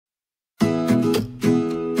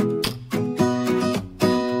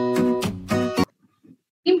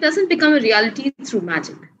doesn't become a reality through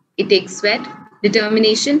magic. It takes sweat,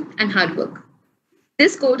 determination, and hard work.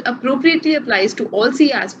 This quote appropriately applies to all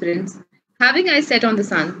CA aspirants, having eyes set on the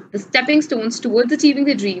sun, the stepping stones towards achieving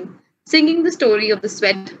the dream, singing the story of the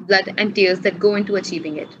sweat, blood, and tears that go into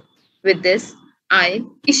achieving it. With this, I,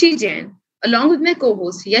 Ishi Jain, along with my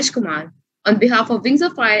co-host Yash Kumar, on behalf of Wings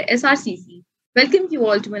of Fire SRCC, welcome you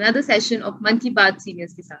all to another session of Mann Ki Baat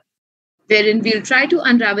Seniors Ke Saath, wherein we'll try to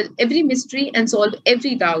unravel every mystery and solve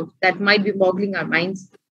every doubt that might be boggling our minds,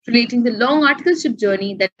 relating the long articleship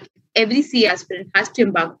journey that every CA aspirant has to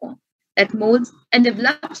embark on, that molds and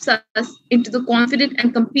develops us into the confident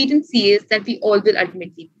and competent CAs that we all will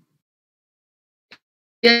ultimately be.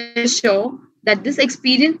 We are sure that this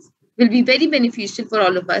experience will be very beneficial for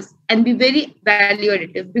all of us and be very value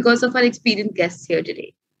additive because of our experienced guests here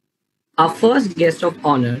today. Our first guest of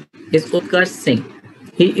honor is Utkarsh Singh.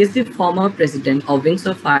 He is the former president of Wings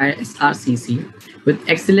of Fire SRCC with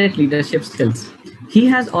excellent leadership skills. He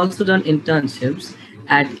has also done internships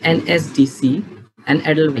at NSDC and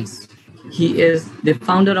Edelweiss. He is the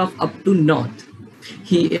founder of Up to North.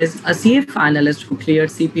 He is a CA finalist who cleared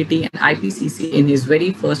CPT and IPCC in his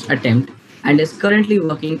very first attempt and is currently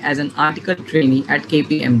working as an article trainee at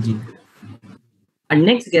KPMG. Our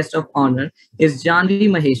next guest of honor is Jahnavi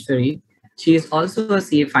Maheshwari. She is also a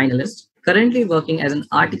CA finalist, currently working as an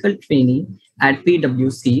article trainee at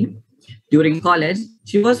PwC. During college,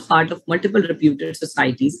 she was part of multiple reputed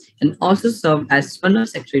societies and also served as Swarna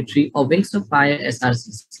Secretary of Wings of Fire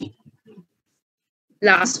SRCC.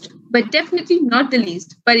 Last, but definitely not the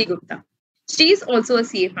least, Pari Gupta. She is also a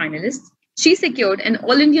CA finalist. She secured an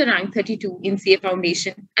All India rank 32 in CA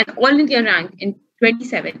Foundation and All India rank in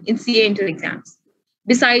 27 in CA Inter exams.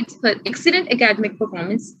 Besides her excellent academic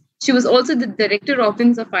performance, she was also the director of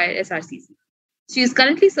Wings of Fire SRCC. She is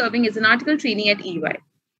currently serving as an article trainee at EY.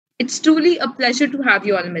 It's truly a pleasure to have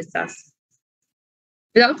you all amidst us.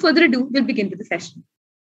 Without further ado, we'll begin with the session.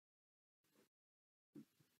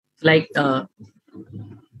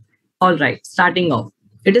 All right, starting off.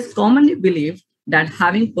 It is commonly believed that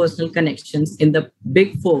having personal connections in the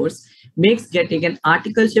big fours makes getting an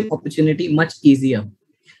articleship opportunity much easier.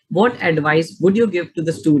 What advice would you give to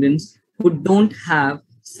the students who don't have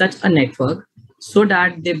such a network so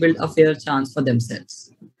that they build a fair chance for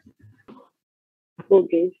themselves?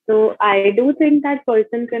 Okay, so I do think that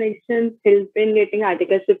personal connections help in getting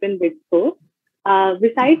articleship in Big Four.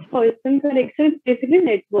 Besides personal connections, basically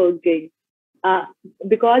networking.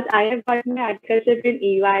 Because I have got my articleship in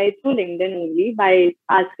EY through LinkedIn only by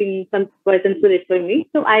asking some persons to refer me.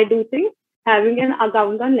 So I do think having an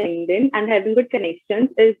account on LinkedIn and having good connections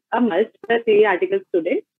is a must for a CA article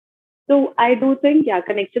student. So I do think,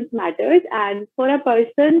 connections matters. And for a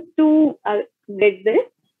person to get this,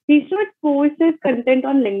 he should post his content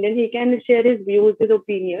on LinkedIn. He can share his views, his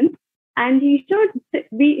opinions, and he should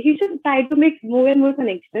try to make more and more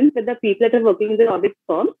connections with the people that are working in the audit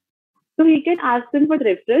firm. So he can ask them for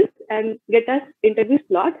referrals and get us interview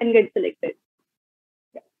slot and get selected.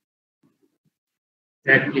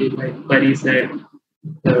 Exactly, like Pari said,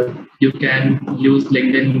 you can use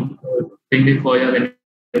LinkedIn for your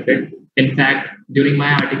benefit. In fact, during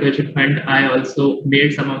my articleship hunt, I also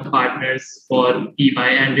made some of the partners for EY,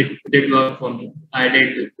 and it did work for me. I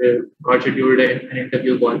did got scheduled an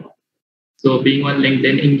interview call. So being on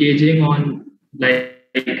LinkedIn, engaging on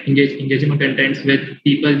contents with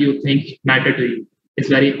people you think matter to you is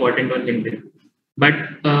very important on LinkedIn. But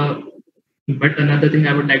another thing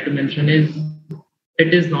I would like to mention is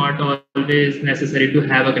it is not always necessary to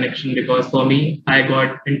have a connection, because for me, I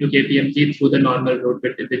got into KPMG through the normal route,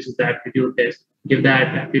 which is the aptitude test. Give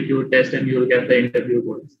that aptitude test and you will get the interview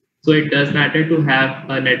goals. So it does matter to have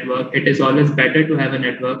a network. It is always better to have a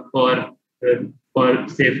network for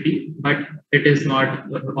safety, but it is not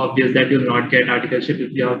obvious that you will not get articleship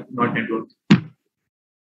if you are not networked.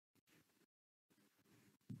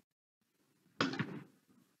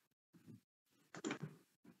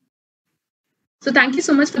 So thank you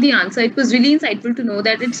so much for the answer. It was really insightful to know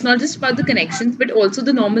that it's not just about the connections, but also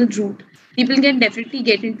the normal route. People can definitely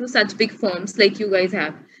get into such big firms like you guys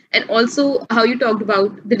have. And also how you talked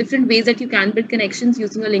about the different ways that you can build connections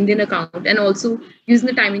using a LinkedIn account and also using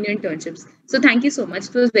the time in your internships. So thank you so much.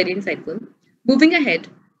 It was very insightful. Moving ahead,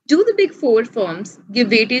 do the big four firms give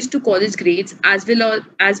weightage to college grades as well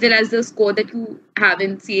as the score that you have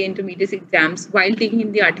in CA intermediate exams while taking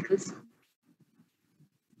in the articles?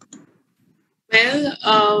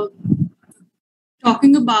 Well,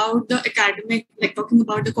 talking about the academic, talking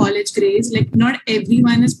about the college grades, not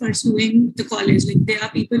everyone is pursuing the college. There are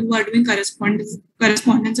people who are doing correspondence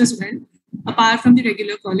as well, apart from the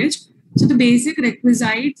regular college. So the basic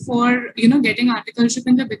requisite for getting articleship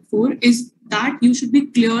in the Big Four is that you should be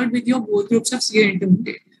cleared with your both groups of CA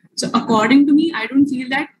intermediate. So according to me, I don't feel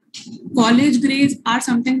that college grades are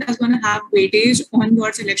something that's going to have weightage on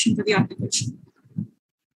your selection for the articleship.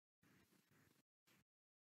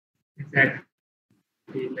 Exactly.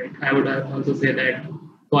 Like I would also say that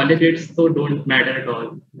college grades so don't matter at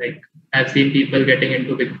all. Like I've seen people getting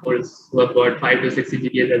into Big Fours who have got 5 to 6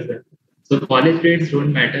 CGPAs as well. So college grades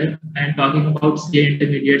don't matter. And talking about CA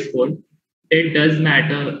intermediate score, it does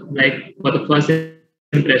matter. Like for the first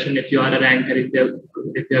impression, if you are a ranker, if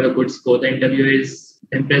you have a good score, the interviewer is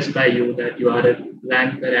impressed by you that you are a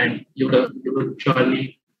ranker and you would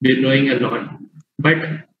surely be knowing a lot. But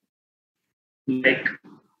like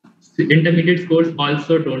intermediate scores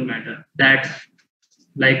also don't matter. That's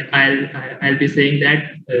like I'll be saying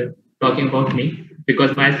that talking about me,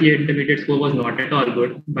 because my CA intermediate score was not at all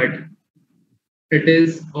good, but it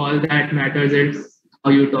is all that matters is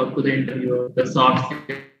how you talk to the interviewer, the soft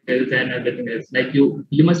skills and everything else. Like you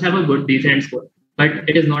must have a good decent score, but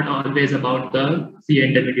it is not always about the CA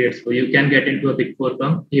intermediate score. You can get into a Big Four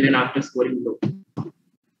firm even after scoring low.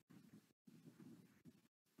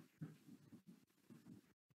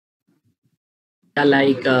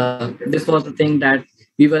 Like this was the thing that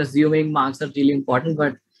we were assuming marks are really important,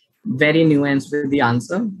 but very nuanced with the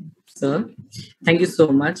answer, sir. Thank you so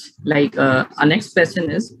much. Like our next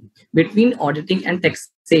question is, between auditing and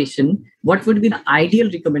taxation, what would be the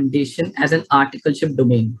ideal recommendation as an articleship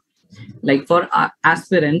domain? Like for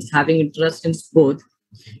aspirants having interest in both,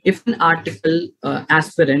 if an article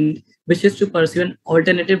aspirant wishes to pursue an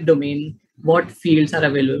alternative domain, what fields are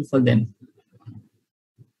available for them?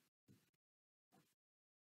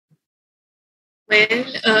 Well,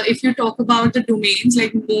 if you talk about the domains,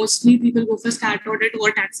 like mostly people go for stat audit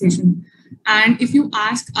or taxation. And if you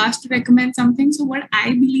ask us to recommend something, so what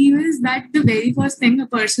I believe is that the very first thing a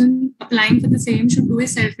person applying for the same should do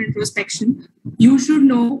is self-introspection. You should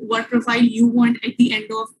know what profile you want at the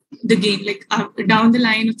end of the game, like down the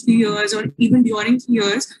line of 3 years or even during 3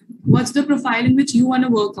 years. What's the profile in which you want to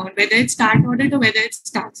work on, whether it's stat audit or whether it's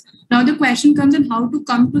tax. Now the question comes in how to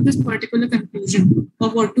come to this particular conclusion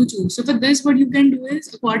of what to choose. So for this, what you can do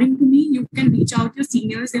is, according to me, you can reach out to your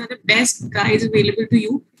seniors. They are the best guys available to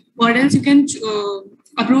you. Or else you can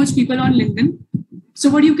approach people on LinkedIn. So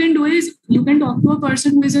what you can do is you can talk to a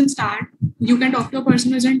person who is in stat, you can talk to a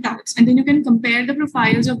person who is in tax, and then you can compare the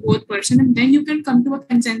profiles of both person, and then you can come to a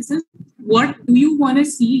consensus. What do you want to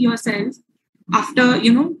see yourself after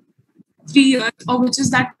 3 years, or which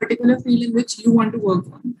is that particular field in which you want to work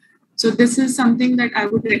on? So this is something that I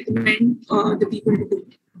would recommend the people to do.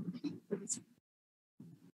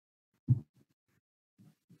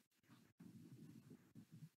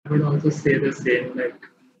 I would also say the same. Like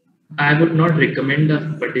I would not recommend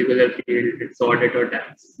a particular field, it's audit or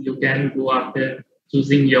tax. You can go after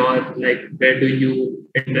choosing your, like, where do you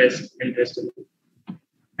interested in.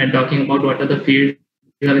 And talking about what are the fields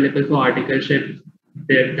available for articleship,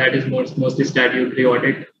 that is mostly statutory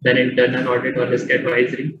audit, then internal audit or risk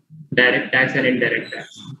advisory, direct tax and indirect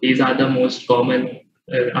tax. These are the most common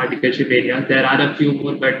articleship areas. There are a few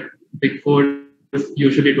more, but Big Four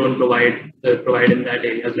usually don't provide in that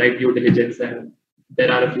areas like due diligence, and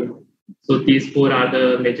there are a few more. So these 4 are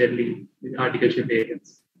the majorly articleship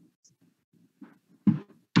areas.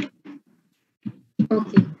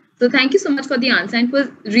 Okay. So thank you so much for the answer. And it was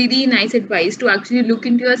really nice advice to actually look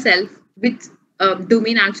into yourself, which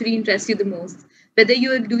domain actually interests you the most. Whether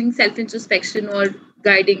you're doing self-introspection or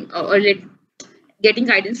guiding or getting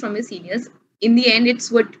guidance from your seniors, in the end,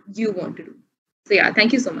 it's what you want to do. So yeah,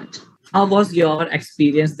 thank you so much. How was your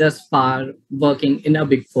experience thus far working in a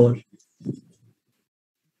Big Four?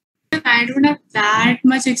 I don't have that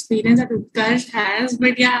much experience that Utkarsh has,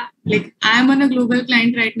 but yeah, like I'm on a global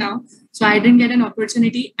client right now, so I didn't get an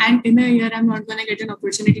opportunity, and in a year I'm not going to get an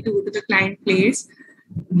opportunity to go to the client place.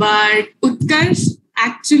 But Utkarsh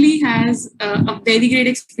actually has a very great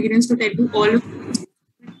experience to tell to all of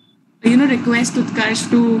you. Request Utkarsh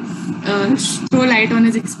to throw light on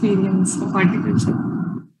his experience of articleship.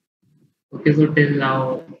 Okay, so till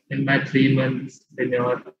now, in my 3 months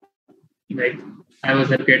tenure, like I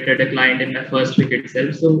was allocated a client in my first week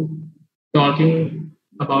itself. So talking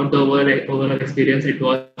about the overall experience, it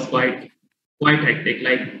was quite hectic.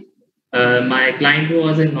 Like my client who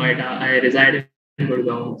was in Noida, I reside in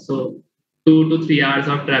Gurgaon. So 2 to 3 hours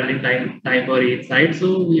of traveling time for each side.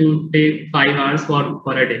 So you take 5 hours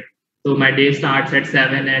for a day. So my day starts at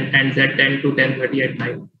 7 and ends at 10 to 10:30 at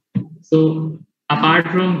night. So apart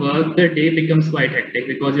from work, the day becomes quite hectic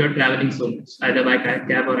because you're traveling so much, either by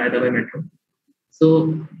cab or either by metro.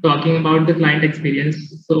 So talking about the client experience,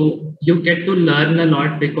 so you get to learn a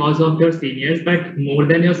lot because of your seniors, but more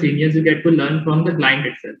than your seniors, you get to learn from the client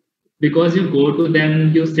itself, because you go to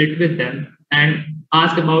them, you sit with them and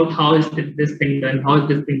ask about how is this thing done, how is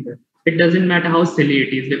this thing done. It doesn't matter how silly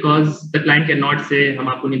it is, because the client cannot say, "Hum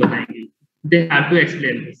aapko nahi batayenge." They have to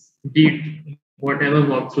explain this, be it whatever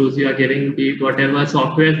walkthroughs you are giving, be it whatever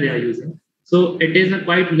softwares they are using. So it is a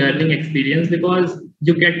quite learning experience, because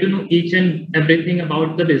you get to know each and everything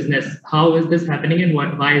about the business. How is this happening and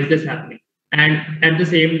why is this happening? And at the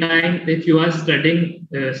same time, if you are studying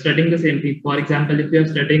the same thing, for example, if you are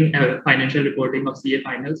studying financial reporting of CA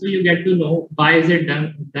final, so you get to know why is it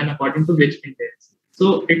done according to which index.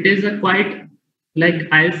 So it is a quite, like,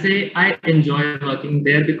 I'll say I enjoy working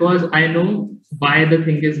there, because I know why the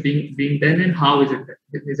thing is being done and how is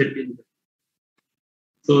it being done.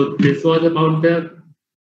 So this was about the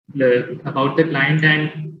client,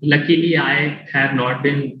 and luckily I have not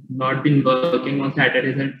been working on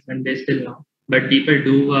Saturdays and Sundays till now. But people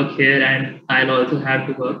do work here, and I'll also have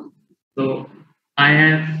to work. So I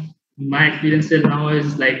have, my experience till now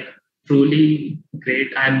is like truly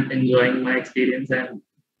great. I'm enjoying my experience, and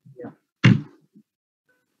yeah.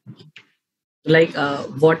 Like,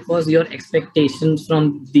 what was your expectations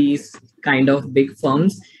from these kind of big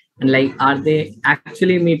firms, and like, are they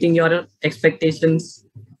actually meeting your expectations?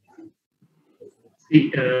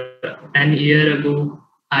 See, an year ago,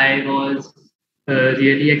 I was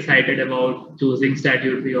really excited about choosing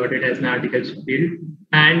statutory audit as my articleship field.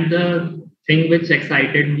 And the thing which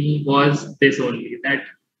excited me was this only, that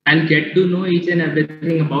I'll get to know each and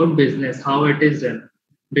everything about business, how it is done.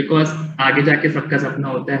 Because आगे जाके सबका सपना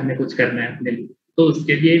होता है हमें कुछ करना है अपने लिए, तो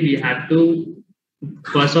उसके लिए we have to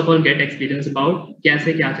first of all get experience about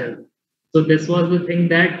कैसे क्या चल रहा है. So this was the thing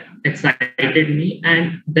that excited me,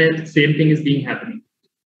 and the same thing is being happening.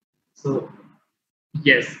 So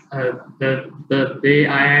yes, the way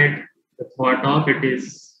I had thought of it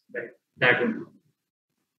is like that one.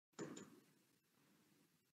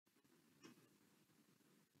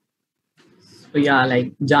 So yeah,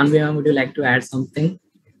 like Jahnavi, would you like to add something?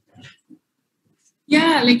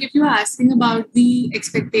 Yeah, like if you are asking about the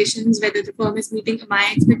expectations, whether the firm is meeting my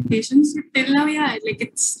expectations, till now, yeah, like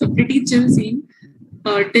it's a pretty chill scene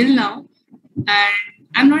till now. And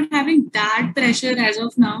I'm not having that pressure as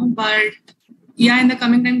of now, but yeah, in the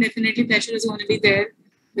coming time, definitely pressure is going to be there,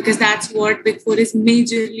 because that's what Big Four is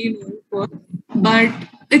majorly known for. But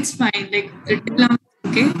it's fine, like till now,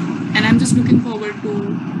 okay. And I'm just looking forward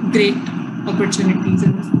to great opportunities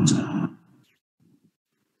in the future.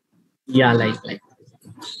 Yeah, like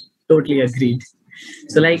totally agreed.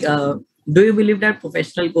 So like, do you believe that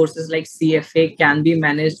professional courses like CFA can be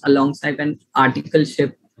managed alongside an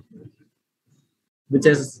articleship, which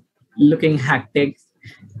is looking hectic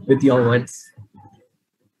with your words?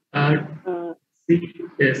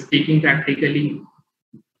 Speaking practically,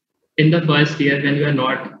 in the first year when you are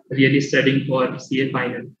not really studying for CA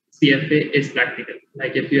final, CFA is practical.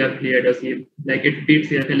 Like if you have cleared a CFA, like it beats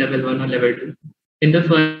CFA level 1 or level 2. In the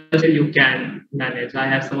first year, you can manage. I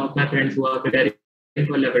have some of my friends who are preparing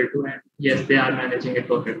for level 2, and yes, they are managing it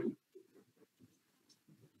perfectly.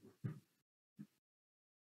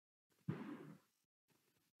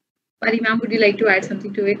 Pari ma'am, would you like to add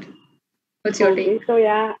something to it? What's your take? So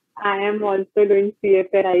yeah, I am also doing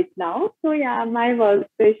CFA right now. So yeah, my work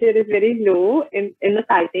pressure is very low in the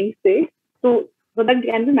starting stage. So that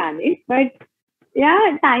can be managed. But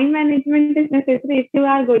yeah, time management is necessary. If you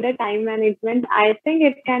are good at time management, I think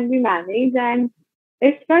it can be managed. And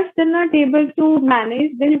if you're still not able to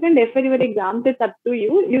manage, then you can defer your exams. It's up to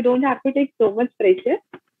you. You don't have to take so much pressure.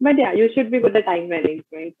 But yeah, you should be good at time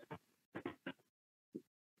management.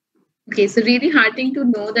 Okay, so really heartening to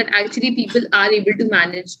know that actually people are able to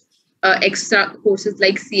manage extra courses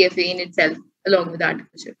like CFA in itself along with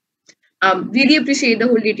articleship. Really appreciate the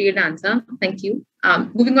whole detailed answer. Thank you.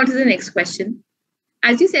 Moving on to the next question.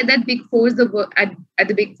 As you said that Big Four, the work at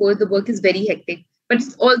the Big Four, the work is very hectic, but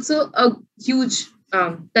it's also a huge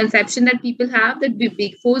conception that people have that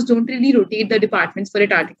Big Fours don't really rotate the departments for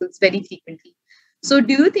its articles very frequently. So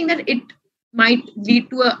do you think that it might lead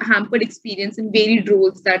to a hampered experience in varied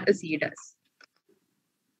roles that a CA does?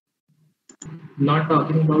 Not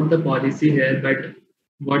talking about the policy here, but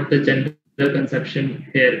what the general conception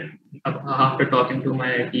here after talking to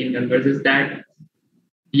my team members is that,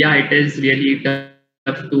 yeah, it is really tough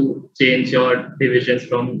to change your divisions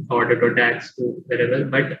from audit or tax to wherever,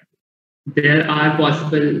 but there are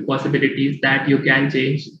possibilities that you can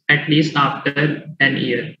change at least after an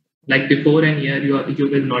year. Like before an year, you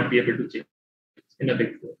will not be able to change in a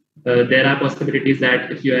Big Four. There are possibilities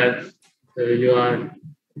that if you have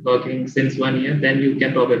working since 1 year, then you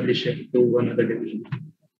can probably shift to another division.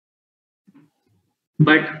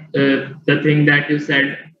 But the thing that you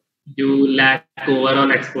said, you lack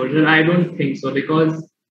overall exposure, I don't think so, because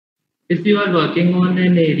if you are working on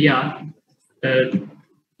an area,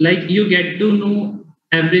 like you get to know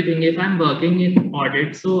everything. If I'm working in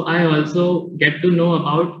audit, so I also get to know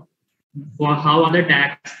about how are the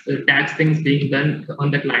tax things being done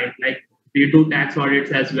on the client. Like we do tax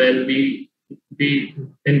audits as well. We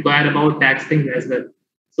inquire about tax things as well.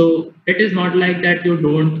 So it is not like that you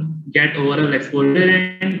don't get overall exposure,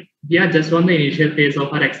 and we are just on the initial phase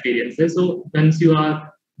of our experiences. So once you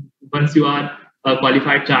are a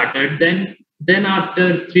qualified chartered, then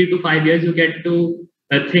after 3 to 5 years you get to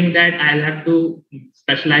think that I'll have to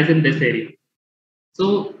specialize in this area.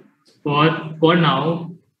 So for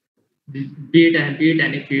now, be it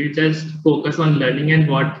any field, just focus on learning and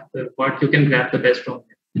what you can grab the best from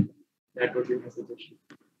it. That would be my suggestion.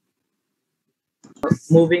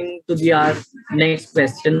 Moving to our next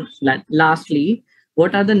question. Lastly,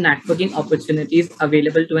 what are the networking opportunities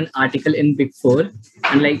available to an article in Big Four?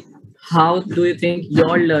 And like, how do you think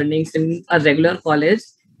your learnings in a regular college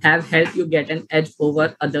have helped you get an edge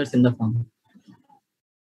over others in the firm?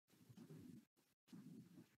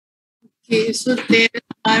 Okay, so there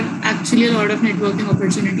are actually a lot of networking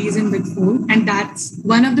opportunities in Big Four, and that's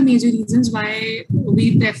one of the major reasons why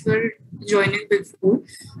we prefer joining Big Four.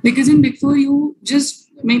 Because in Big Four,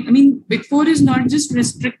 Big Four is not just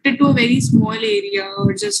restricted to a very small area,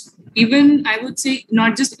 or just even, I would say,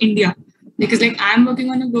 not just India. Because like I'm working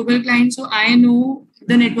on a global client, so I know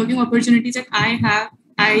the networking opportunities that I have.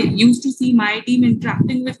 I used to see my team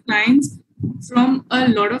interacting with clients from a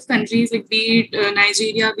lot of countries, like be it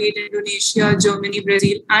Nigeria, be it Indonesia, Germany,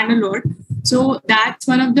 Brazil, and a lot. So that's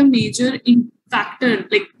one of the major factor,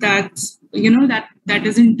 like that's, that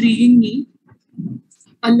is intriguing me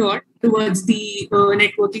a lot towards the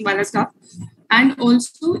networking wala stuff. And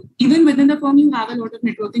also, even within the firm, you have a lot of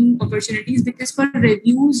networking opportunities, because for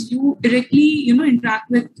reviews, you directly, interact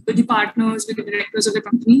with the partners, with the directors of the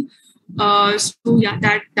company. So yeah,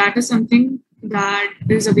 that is something that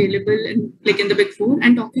is available in the Big Four.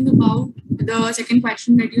 And talking about the second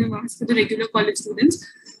question that you have asked for the regular college students,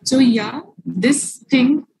 so yeah, this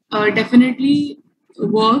thing definitely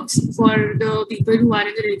works for the people who are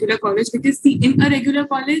in the regular college, because see, in a regular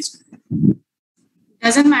college,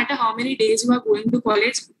 doesn't matter how many days you are going to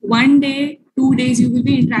college, 1 day, 2 days, you will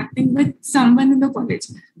be interacting with someone in the college.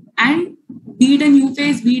 And be it a new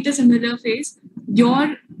phase, be it a similar phase, there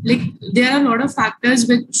are a lot of factors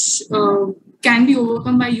which can be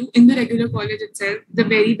overcome by you in the regular college itself. The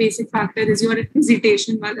very basic factor is your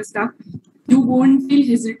hesitation wala stuff. You won't feel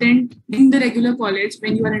hesitant in the regular college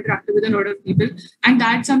when you are interacting with a lot of people. And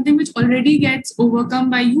that's something which already gets overcome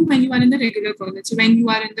by you when you are in the regular college. So when you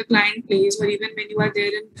are in the client place, or even when you are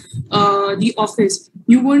there in the office,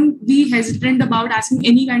 you won't be hesitant about asking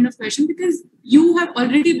any kind of question, because you have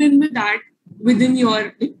already been with that within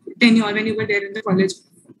your tenure when you were there in the college.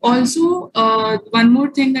 Also, one more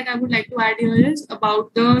thing that I would like to add here is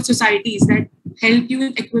about the societies that help you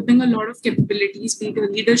in equipping a lot of capabilities, be it your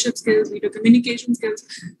leadership skills, be it your communication skills.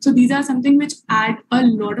 So these are something which add a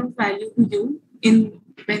lot of value to you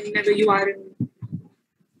whenever you are in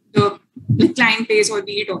the client base or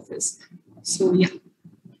be it office. So yeah.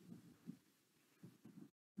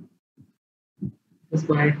 It's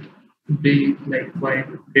quite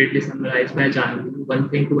greatly summarized by Jahnavi. One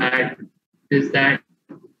thing to add is that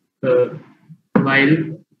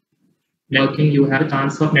while networking, you have a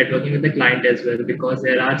chance of networking with the client as well, because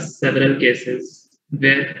there are several cases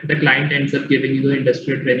where the client ends up giving you the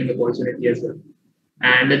industrial training opportunity as well,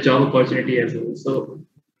 and the job opportunity as well. So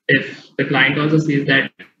if the client also sees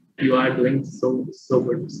that you are doing so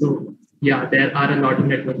good, so yeah, there are a lot of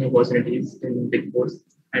networking opportunities in Big Four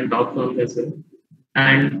and top firms as well.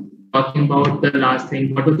 And talking about the last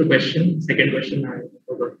thing, what was the question? Second question, I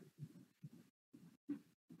forgot.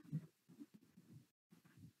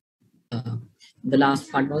 The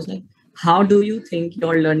last part was like, how do you think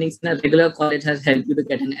your learnings in a regular college has helped you to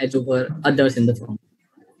get an edge over others in the firm?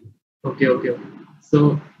 Okay.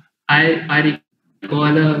 So I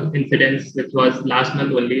recall an incident which was last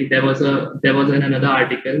month only. There was another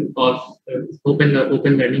article of open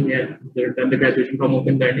learning, the graduation from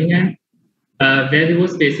open learning, and where he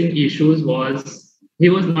was facing issues was he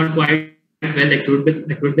was not quite well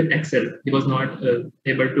equipped with Excel. He was not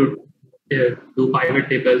able to do pivot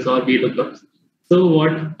tables or VLOOKUPs. So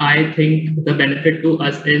what I think the benefit to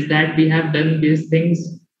us is that we have done these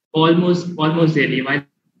things almost daily. While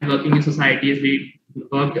working in societies, we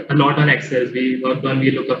worked a lot on Excel. We worked on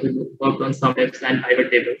VLOOKUPs, we worked on sum ifs and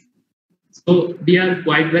pivot tables. So we are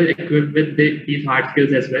quite well equipped with these hard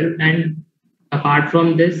skills as well. And apart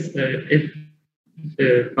from this, if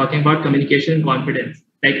talking about communication and confidence,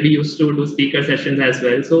 like we used to do speaker sessions as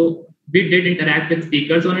well. So we did interact with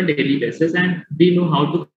speakers on a daily basis, and we know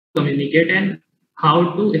how to communicate and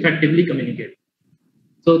how to effectively communicate.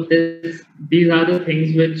 So these are the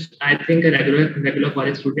things which I think a regular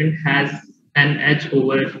college student has an edge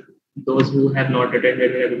over those who have not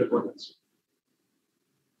attended regular college.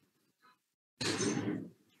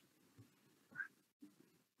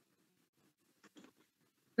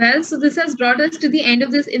 Well, so this has brought us to the end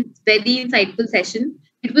of this very insightful session.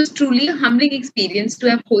 It was truly a humbling experience to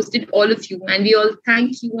have hosted all of you, and we all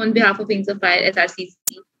thank you on behalf of Wings of Fire SRCC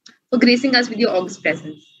for gracing us with your august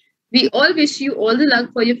presence. We all wish you all the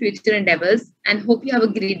luck for your future endeavors and hope you have a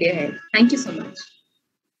great day ahead. Thank you so much.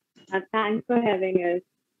 Thanks for having us.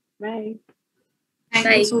 Bye.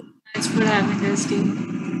 Thank you so much for having us,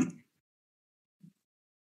 team.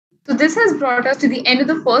 So this has brought us to the end of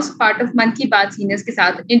the first part of Mann Ki Baat Seniors Ke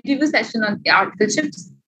Saath interview session on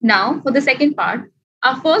articleships. Now, for the second part,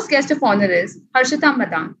 our first guest of honor is Harshita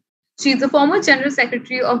Madan. She is the former General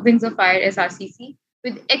Secretary of Wings of Fire SRCC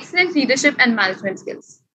with excellent leadership and management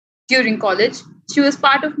skills. During college, she was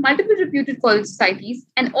part of multiple reputed college societies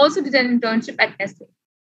and also did an internship at Nestle.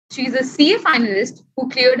 She is a CA finalist who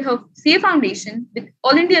cleared her CA foundation with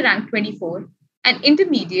All India rank 24 and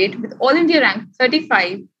intermediate with All India rank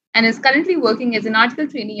 35 and is currently working as an article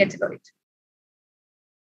trainee at Deloitte.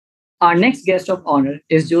 Our next guest of honor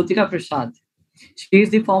is Jyotika Prasad. She is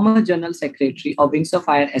the former General Secretary of Wings of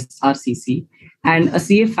Fire SRCC and a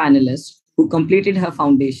CA finalist who completed her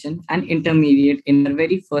foundation and intermediate in her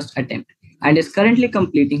very first attempt and is currently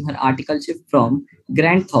completing her articleship from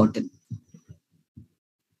Grand Thornton.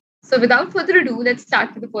 So without further ado, let's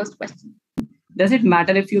start with the first question. Does it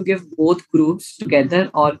matter if you give both groups together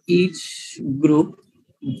or each group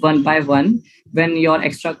one by one when your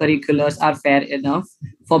extracurriculars are fair enough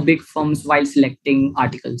for big firms while selecting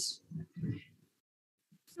articles?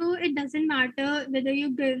 So it doesn't matter whether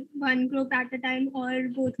you give one group at a time or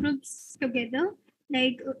both groups together.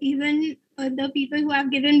 Like even the people who have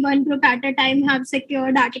given one group at a time have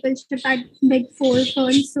secured articleship at big four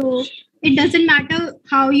firms. So it doesn't matter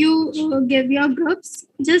how you give your groups.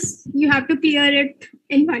 Just you have to clear it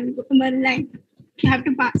in one line. You have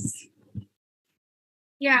to pass.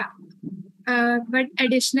 Yeah. But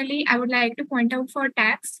additionally, I would like to point out for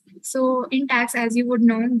tax. So in tax, as you would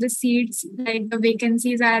know, the seats, like the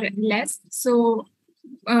vacancies are less. So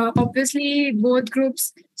obviously, both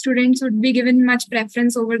groups, students would be given much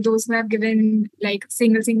preference over those who have given like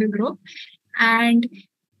single group. And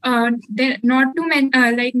not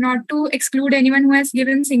to exclude anyone who has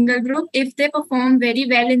given single group. If they perform very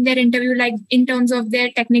well in their interview, like in terms of their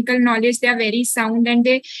technical knowledge, they are very sound and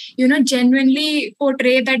they, genuinely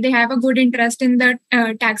portray that they have a good interest in the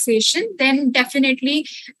taxation, then definitely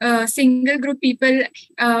single group people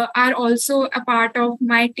are also a part of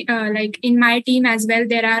my, in my team as well.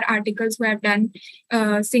 There are articles who have done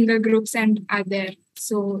single groups and are there.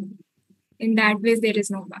 So in that way, there is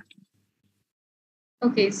no bar.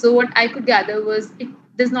 Okay, so what I could gather was it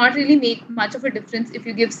does not really make much of a difference if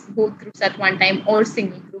you give both groups at one time or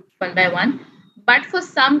single group one by one. But for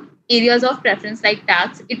some areas of preference like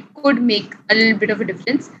tax, it could make a little bit of a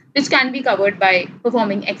difference, which can be covered by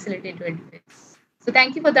performing excellent interviews. So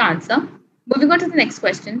thank you for the answer. Moving on to the next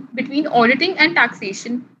question. Between auditing and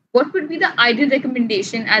taxation, what would be the ideal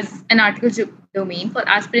recommendation as an articleship domain for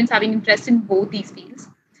aspirants having interest in both these fields?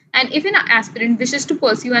 And if an aspirant wishes to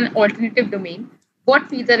pursue an alternative domain, what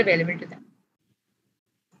fields are available to them?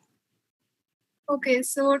 Okay,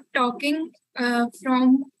 so talking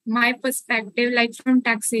from my perspective, like from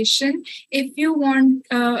taxation, if you want,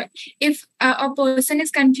 if a person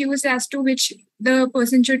is confused as to which the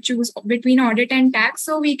person should choose between audit and tax,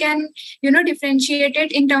 so we can, differentiate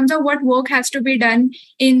it in terms of what work has to be done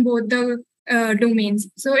in both the domains.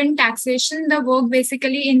 So in taxation, the work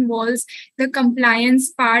basically involves the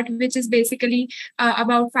compliance part, which is basically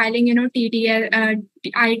about filing, TDL,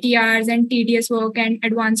 ITRs and TDS work and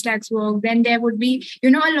advanced tax work. Then there would be, a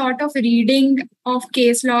lot of reading of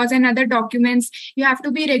case laws and other documents. You have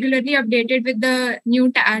to be regularly updated with the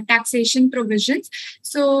new taxation provisions.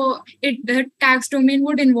 So the tax domain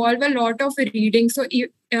would involve a lot of reading. So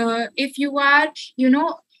if you are,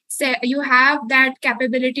 you have that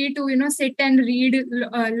capability to sit and read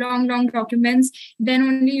long documents, then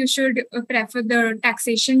only you should prefer the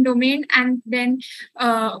taxation domain. And then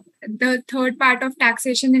the third part of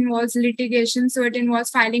taxation involves litigation, so it involves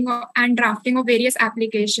filing and drafting of various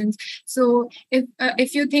applications. So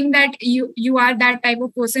if you think that you are that type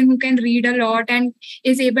of person who can read a lot and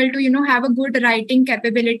is able to have a good writing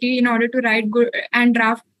capability in order to write good and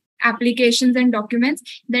draft applications and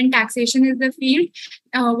documents, then taxation is the field.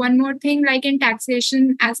 One more thing, like in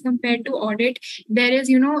taxation as compared to audit, there is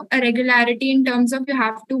a regularity in terms of you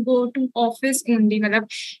have to go to office only.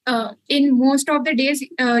 In most of the days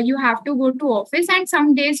you have to go to office, and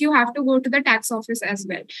some days you have to go to the tax office as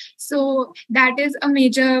well. So that is a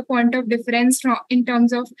major point of difference in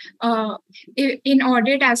terms of in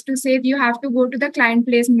audit, as to say you have to go to the client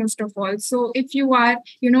place most of all. So if you are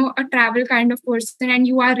a travel kind of person and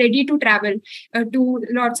you are ready to travel to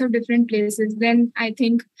lots of different places, then I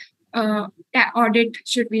think audit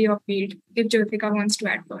should be your field, if Jyotika wants to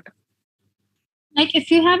add further. Like if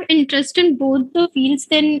you have interest in both the fields,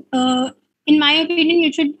 then in my opinion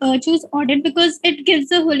you should choose audit, because it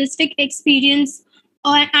gives a holistic experience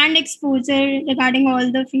and exposure regarding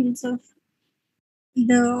all the fields of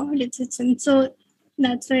the audit system. So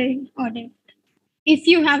that's why audit, if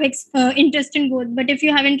you have interest in both. But if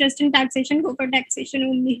you have interest in taxation, go for taxation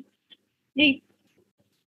only, right?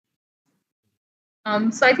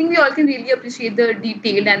 So I think we all can really appreciate the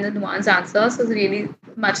detailed and the nuanced answers. So really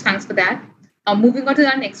much thanks for that. Moving on to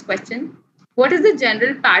our next question. What is the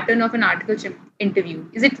general pattern of an articleship interview?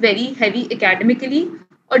 Is it very heavy academically,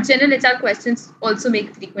 or general HR questions also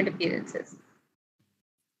make frequent appearances?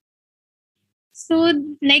 So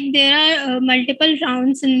like there are multiple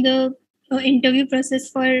rounds in the interview process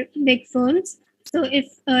for big firms. So if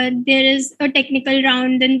there is a technical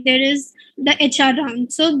round, then there is the HR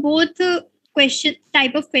round. So both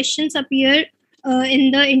type of questions appear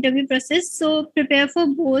in the interview process. So prepare for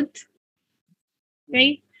both,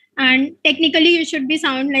 right? And technically, you should be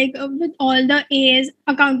sound like with all the A's,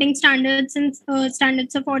 accounting standards and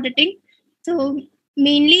standards of auditing. So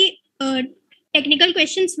mainly technical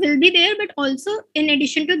questions will be there, but also in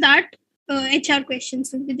addition to that, HR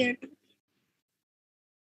questions will be there too.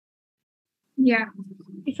 Yeah.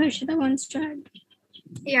 If Harshita wants to add.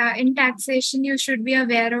 Yeah, in taxation, you should be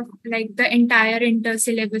aware of like the entire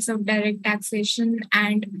inter-syllabus of direct taxation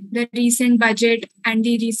and the recent budget and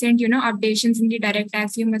the recent, updations in the direct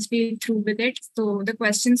tax. You must be through with it. So the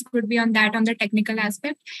questions could be on that, on the technical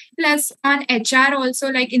aspect. Plus on HR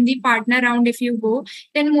also, like in the partner round, if you go,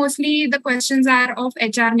 then mostly the questions are of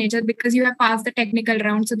HR nature, because you have passed the technical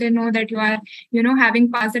round. So they know that you are,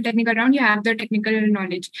 having passed the technical round, you have the technical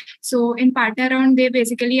knowledge. So in partner round, they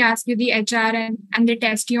basically ask you the HR and they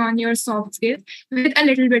test you on your soft skills with a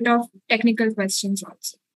little bit of technical questions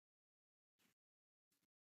also.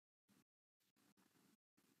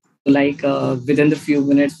 Like within the few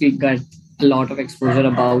minutes, we got a lot of exposure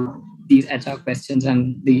about these HR questions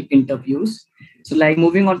and the interviews. So like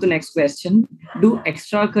moving on to the next question, do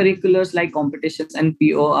extracurriculars like competitions and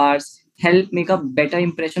PORs help make a better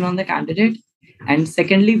impression on the candidate? And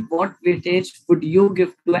secondly, what weightage would you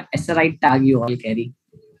give to a SRI tag you all carry?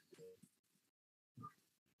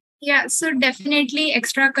 Yeah, so definitely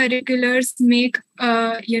extracurriculars make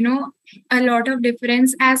a lot of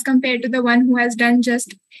difference as compared to the one who has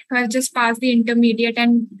just passed the intermediate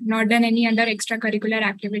and not done any other extracurricular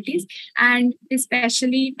activities. And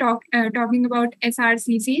especially talking about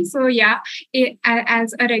SRCC. So yeah,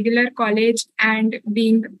 as a regular college and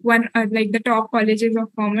being one like the top colleges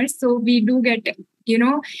of commerce, so we do get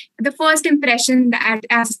the first impression, that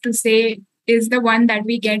as to say, is the one that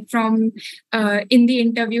we get from in the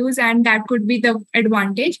interviews, and that could be the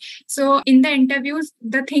advantage. So in the interviews,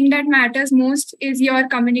 the thing that matters most is your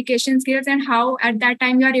communication skills and how at that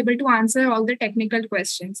time you are able to answer all the technical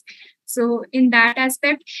questions. So in that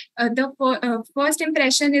aspect, the first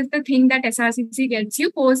impression is the thing that SRCC gets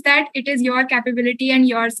you. Post that, it is your capability and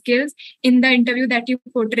your skills in the interview that you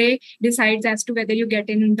portray decides as to whether you get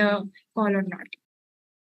in the call or not.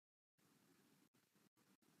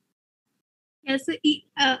 Yeah, so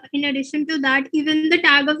in addition to that, even the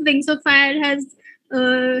tag of Wings of Fire has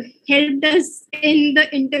helped us in the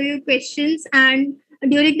interview questions. And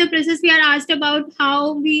during the process, we are asked about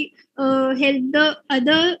how we help the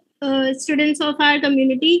other students of our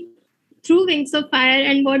community through Wings of Fire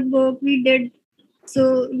and what work we did.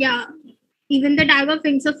 So yeah, even the tag of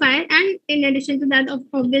Wings of Fire, and in addition to that,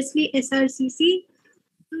 obviously SRCC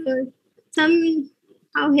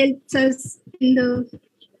somehow helps us in the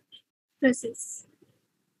process.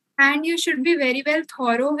 And you should be very well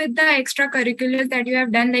thorough with the extracurriculars that you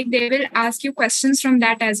have done. Like they will ask you questions from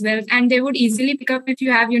that as well, and they would easily pick up if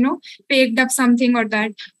you have, picked up something or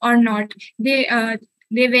that or not. They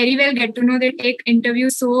very well get to know. They take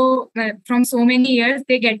interviews from so many years.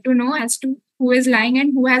 They get to know as to who is lying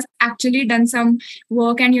and who has actually done some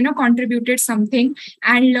work and contributed something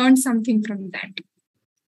and learned something from that.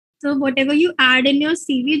 So whatever you add in your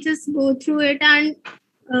CV, just go through it and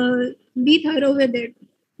be thorough with it,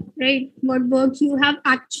 right? What work you have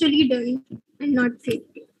actually done and not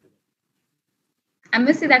faked it. I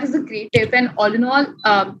must say that is a great tip. And all in all,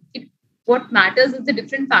 what matters is the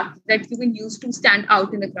different factors that you can use to stand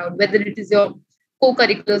out in the crowd, whether it is your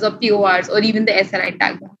co-curriculars or PORs or even the SRI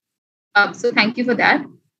tag. So thank you for that.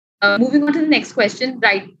 Moving on to the next question,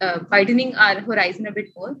 right? Widening our horizon a bit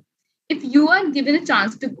more. If you are given a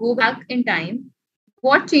chance to go back in time,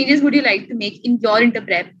 what changes would you like to make in your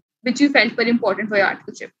interprep, which you felt were important for your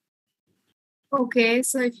articleship? Okay,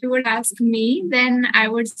 so if you would ask me, then I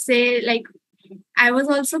would say I was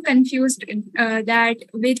also confused that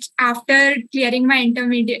after clearing my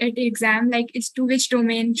intermediate exam, is to which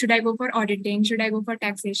domain should I go for auditing? Should I go for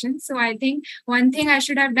taxation? So I think one thing I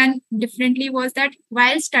should have done differently was that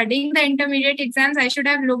while studying the intermediate exams, I should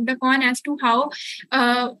have looked upon as to how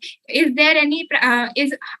is there any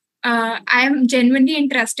I am genuinely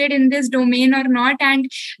interested in this domain or not, and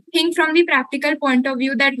think from the practical point of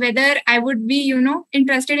view that whether I would be,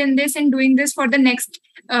 interested in this and doing this for the next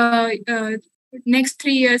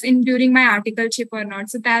 3 years during my articleship or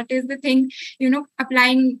not. So that is the thing,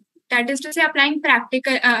 applying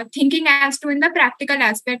practical thinking as to in the practical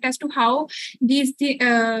aspect as to how these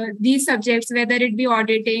subjects, whether it be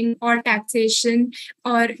auditing or taxation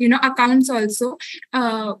or accounts also,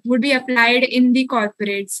 would be applied in the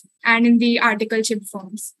corporates and in the articleship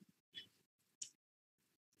firms.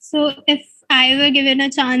 So if I were given a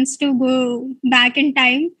chance to go back in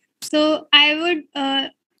time, so I would,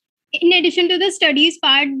 in addition to the studies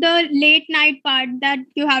part, the late night part that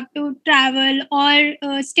you have to travel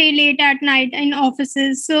or stay late at night in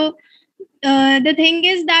offices. So the thing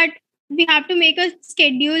is that we have to make a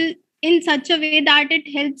schedule in such a way that it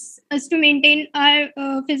helps us to maintain our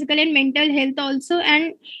physical and mental health also,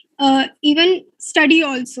 and even study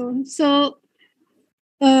also. So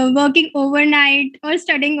working overnight or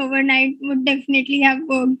studying overnight would definitely have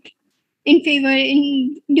worked in favor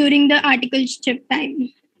during the articleship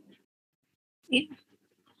time. Yeah.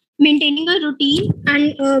 Maintaining a routine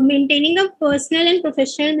and maintaining a personal and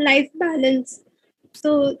professional life balance.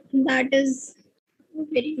 So that is a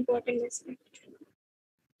very important aspect.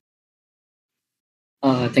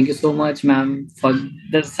 Thank you so much, ma'am, for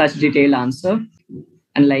such detailed answer.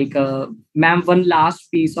 And ma'am, one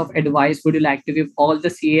last piece of advice would you like to give all the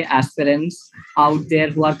CA aspirants out there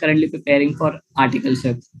who are currently preparing for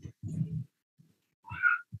articleship?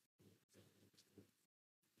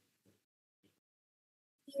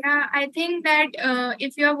 Yeah, I think that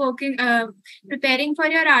if you are preparing for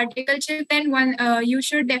your articleship, then you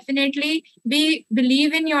should definitely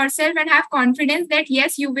believe in yourself and have confidence that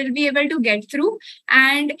yes, you will be able to get through.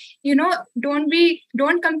 And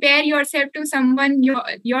don't compare yourself to someone.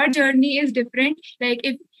 Your journey is different.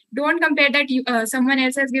 Don't compare that someone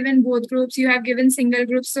else has given both groups, you have given single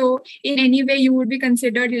groups, so in any way you would be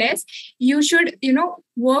considered less. You should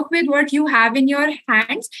work with what you have in your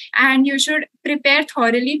hands, and you should prepare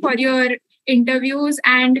thoroughly for your interviews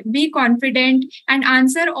and be confident and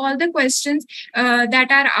answer all the questions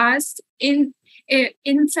that are asked in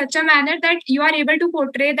such a manner that you are able to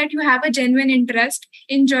portray that you have a genuine interest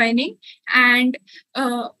in joining. And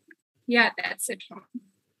that's it from me.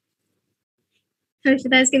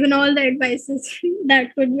 Harshita has given all the advices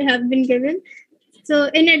that could have been given.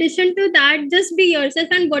 So in addition to that, just be yourself,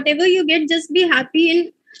 and whatever you get, just be happy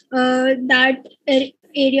in that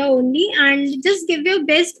area only, and just give your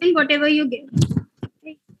best in whatever you get.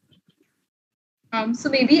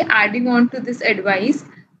 So maybe adding on to this advice,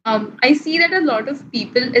 I see that a lot of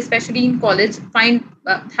people, especially in college,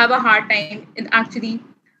 have a hard time in actually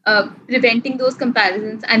preventing those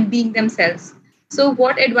comparisons and being themselves. So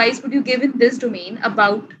what advice would you give in this domain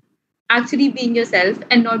about actually being yourself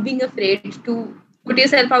and not being afraid to put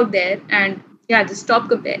yourself out there and just stop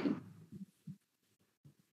comparing?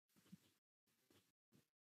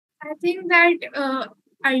 I think that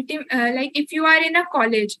if you are in a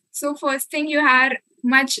college, so first thing, you are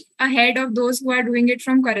much ahead of those who are doing it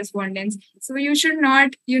from correspondence. So you should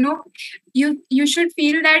not, you should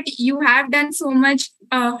feel that you have done so much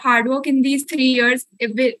hard work in these 3 years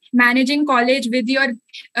with managing college with your,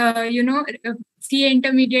 CA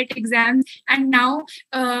intermediate exams, and now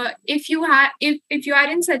if you are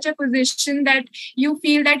in such a position that you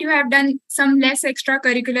feel that you have done some less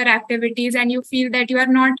extracurricular activities and you feel that you are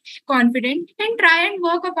not confident, then try and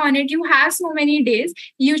work upon it. You have so many days.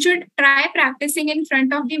 You should try practicing in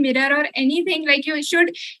front of the mirror or anything. Like you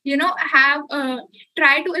should have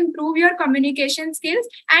try to improve your communication skills.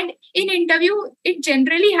 And in interview, it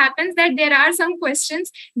generally happens that there are some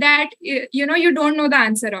questions that you don't know the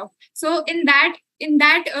answer of. So in that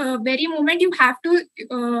very moment, you have to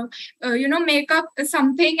make up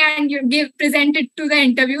something and present it to the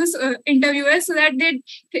interviewers, so that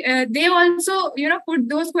they also put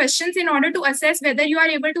those questions in order to assess whether you are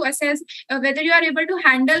able to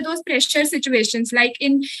handle those pressure situations. Like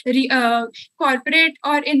in corporate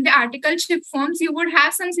or in the articleship firms, you would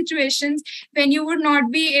have some situations when you would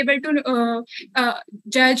not be able to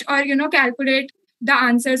judge or calculate the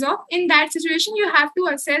answers of. In that situation, you have to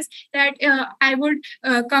assess that I would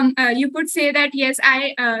you could say that yes,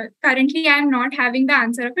 I currently I am not having the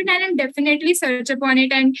answer of it, and I'll definitely search upon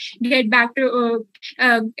it and get back to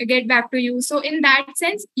you. So in that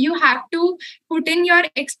sense, you have to put in your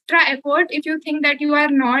extra effort if you think that you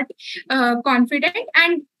are not confident,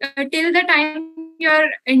 and till the time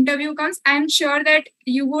your interview comes, I'm sure that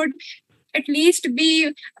you would at least be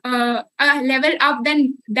a level up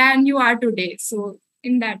than you are today. So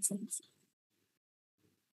in that sense.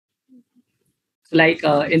 So like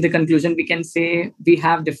in the conclusion, we can say we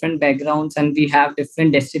have different backgrounds and we have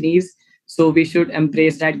different destinies. So we should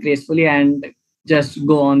embrace that gracefully and just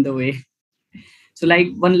go on the way. So like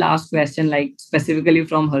one last question, like specifically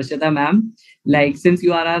from Harshita ma'am, like since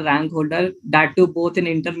you are a rank holder, that too both in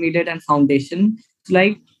intermediate and foundation, so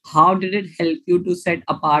like how did it help you to set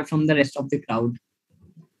apart from the rest of the crowd?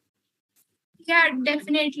 Yeah,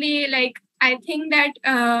 definitely. Like I think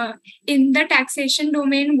that in the taxation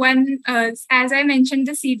domain, as I mentioned,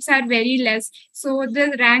 the seats are very less. So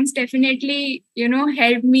the ranks definitely,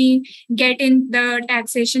 helped me get in the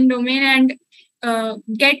taxation domain and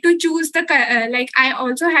get to choose the like I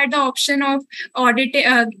also had the option of audit.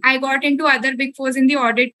 I got into other big fours in the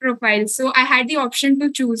audit profile, so I had the option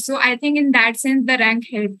to choose. So I think in that sense, the rank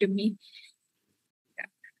helped me.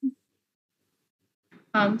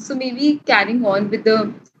 So maybe carrying on with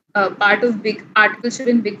the part of big articleship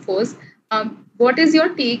in Big Fours, what is your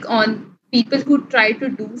take on people who try to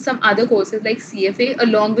do some other courses like CFA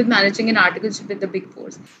along with managing an articleship in the Big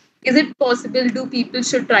Fours? Is it possible? Do people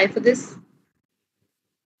should try for this?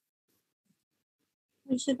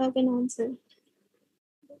 Harshita can answer.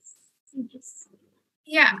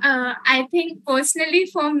 Yeah, I think personally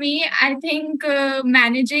for me, I think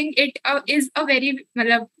managing it is a very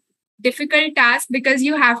difficult task, because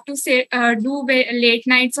you have to do late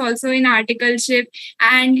nights also in articleship,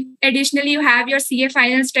 and additionally you have your CA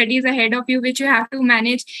final studies ahead of you, which you have to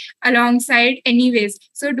manage alongside anyways.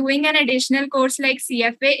 So doing an additional course like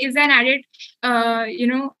CFA is an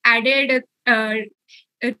added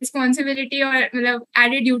responsibility or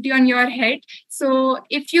added duty on your head. So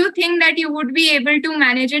if you think that you would be able to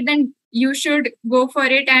manage it, then you should go for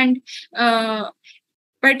it. And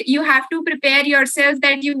but you have to prepare yourself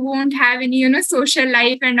that you won't have any social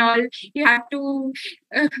life and all. You have to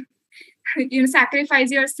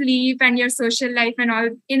sacrifice your sleep and your social life and all.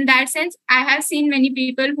 In that sense, I have seen many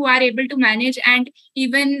people who are able to manage and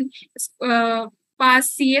even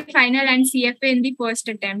pass CA final and CFA in the first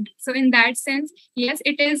attempt. So in that sense, yes,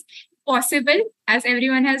 it is possible, as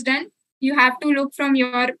everyone has done. You have to look from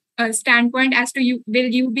your standpoint as to will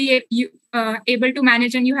you be able to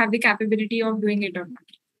manage, and you have the capability of doing it or not.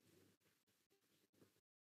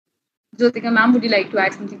 Jyotika ma'am, would you like to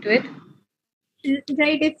add something to it?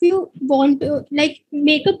 Right, if you want to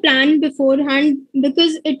make a plan beforehand,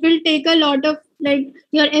 because it will take a lot of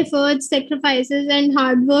your efforts, sacrifices and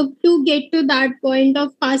hard work to get to that point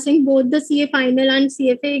of passing both the CA final and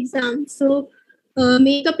CFA exams. So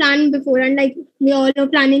make a plan beforehand. Like we all know,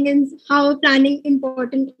 planning is how planning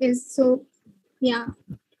important is. So yeah,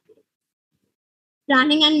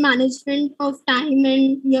 planning and management of time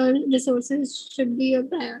and your resources should be your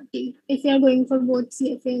priority if you are going for both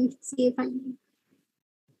CFA and CA final.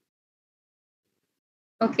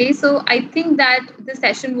 Okay, so I think that the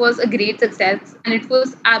session was a great success, and it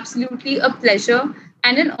was absolutely a pleasure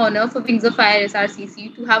and an honor for Wings of Fire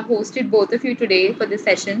SRCC to have hosted both of you today for this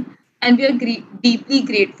session. And we are deeply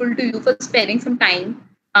grateful to you for sparing some time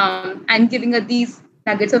and giving us these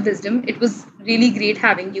nuggets of wisdom. It was really great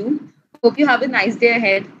having you. Hope you have a nice day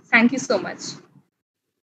ahead. Thank you so much.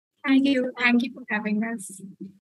 Thank you. Thank you for having us.